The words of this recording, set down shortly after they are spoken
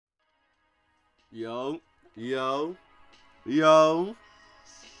Yo, yo, yo.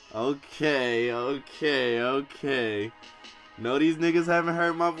 Okay. No, these niggas haven't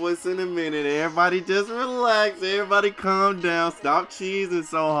heard my voice in a minute. Everybody just relax. Everybody calm down. Stop cheesing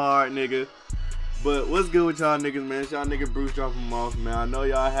so hard, nigga. But what's good with y'all niggas, man? It's y'all nigga Bruce dropping them off, man. I know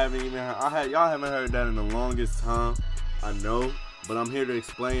y'all haven't even heard, y'all haven't heard that in the longest time. I know. But I'm here to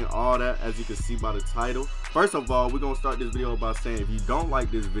explain all that, as you can see by the title. First of all, we're going to start this video by saying if you don't like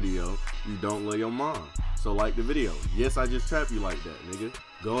this video, you don't love your mom. So like the video. Yes, I just trapped you like that, nigga.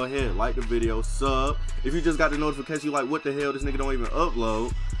 Go ahead, like the video, sub. If you just got the notification, you like, what the hell, this nigga don't even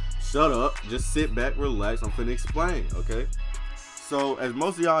upload. Shut up, just sit back, relax, I'm finna explain, okay? So, as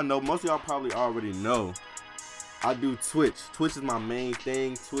most of y'all know, most of y'all probably already know, I do Twitch. Twitch is my main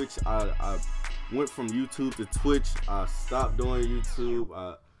thing. Twitch, I went from YouTube to Twitch. I stopped doing YouTube.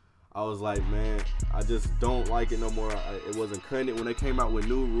 I was like, man, I just don't like it no more. It wasn't cutting it. When they came out with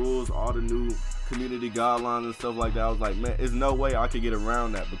new rules, all the new community guidelines and stuff like that, I was like, man, there's no way I could get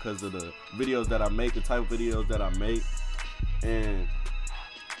around that because of the videos that I make, the type of videos that I make. And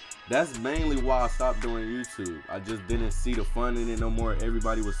that's mainly why I stopped doing YouTube. I just didn't see the fun in it no more.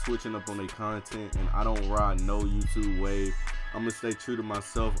 Everybody was switching up on their content, and I don't ride no YouTube wave. I'm gonna stay true to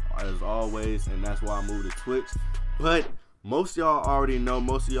myself as always, and that's why I moved to Twitch. But most y'all already know,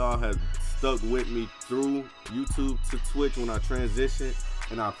 most of y'all have stuck with me through YouTube to Twitch when I transitioned,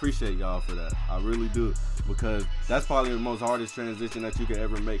 and I appreciate y'all for that. I really do, because that's probably the most hardest transition that you could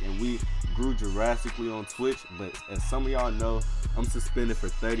ever make, and we grew drastically on Twitch. But as some of y'all know, I'm suspended for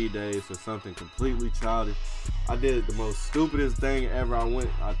 30 days for something completely childish. I did the most stupidest thing ever.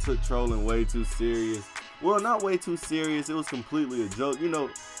 I took trolling way too serious. Well, not way too serious. It was completely a joke, you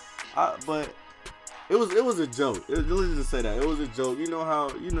know. But it was a joke. Let's just say that it was a joke. You know how,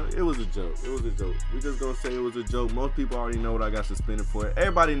 you know, it was a joke. It was a joke. We just gonna say it was a joke. Most people already know what I got suspended for.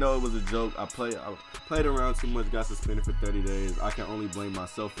 Everybody know it was a joke. I played around too much, got suspended for 30 days. I can only blame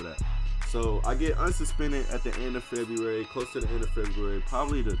myself for that. So I get unsuspended at the end of February, close to the end of February,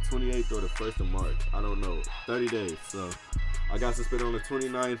 probably the 28th or the 1st of March. I don't know. 30 days. So I got suspended on the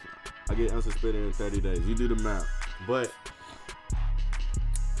 29th. I get unsuspended in 30 days. You do the math. But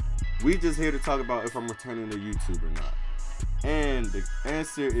we just here to talk about if I'm returning to YouTube or not. And the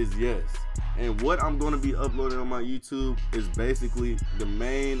answer is yes. And what I'm going to be uploading on my YouTube is basically the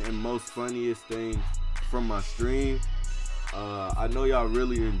main and most funniest things from my stream. I know y'all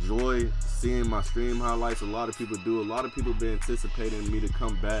really enjoy seeing my stream highlights. A lot of people do. A lot of people been anticipating me to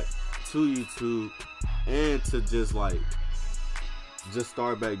come back to YouTube and to just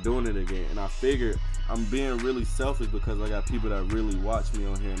start back doing it again. And I figured I'm being really selfish because I got people that really watch me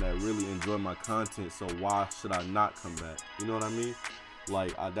on here and that really enjoy my content. So why should I not come back? You know what I mean?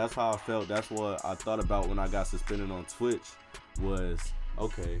 Like, that's how I felt. That's what I thought about when I got suspended on Twitch. Was,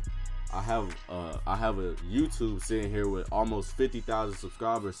 okay, I have a YouTube sitting here with almost 50,000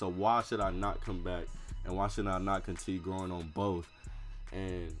 subscribers, so why should I not come back, and why should I not continue growing on both?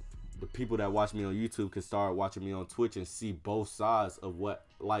 And the people that watch me on YouTube can start watching me on Twitch and see both sides of what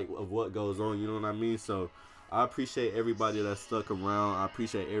goes on, you know what I mean? So I appreciate everybody that stuck around. I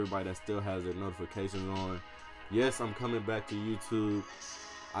appreciate everybody that still has their notifications on. Yes, I'm coming back to YouTube.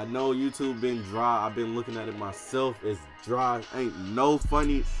 I know YouTube been dry. I've been looking at it myself. It's dry. Ain't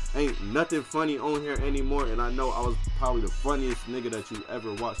nothing funny on here anymore. And I know I was probably the funniest nigga that you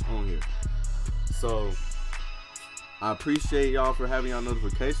ever watched on here. So I appreciate y'all for having y'all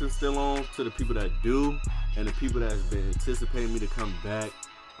notifications still on. To the people that do, and the people that's been anticipating me to come back,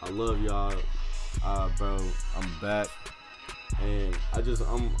 I love y'all. Bro, I'm back. And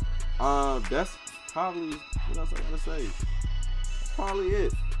that's probably what else I gotta say. Probably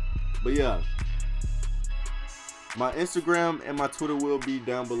it. But yeah, my Instagram and my Twitter will be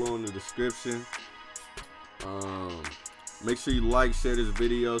down below in the description. Make sure you like, share this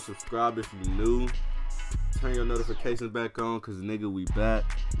video, subscribe if you're new, turn your notifications back on, cause nigga, we back.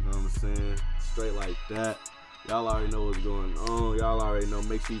 You know what I'm saying? Straight like that. Y'all already know what's going on. Y'all already know.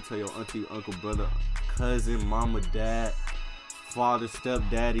 Make sure you tell your auntie, uncle, brother, cousin, mama, dad, father,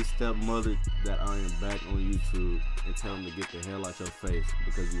 stepdaddy, stepmother that I am back on YouTube, and tell them to get the hell out your face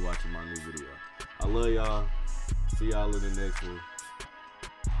because you watching my new video. I love y'all. See y'all in the next one.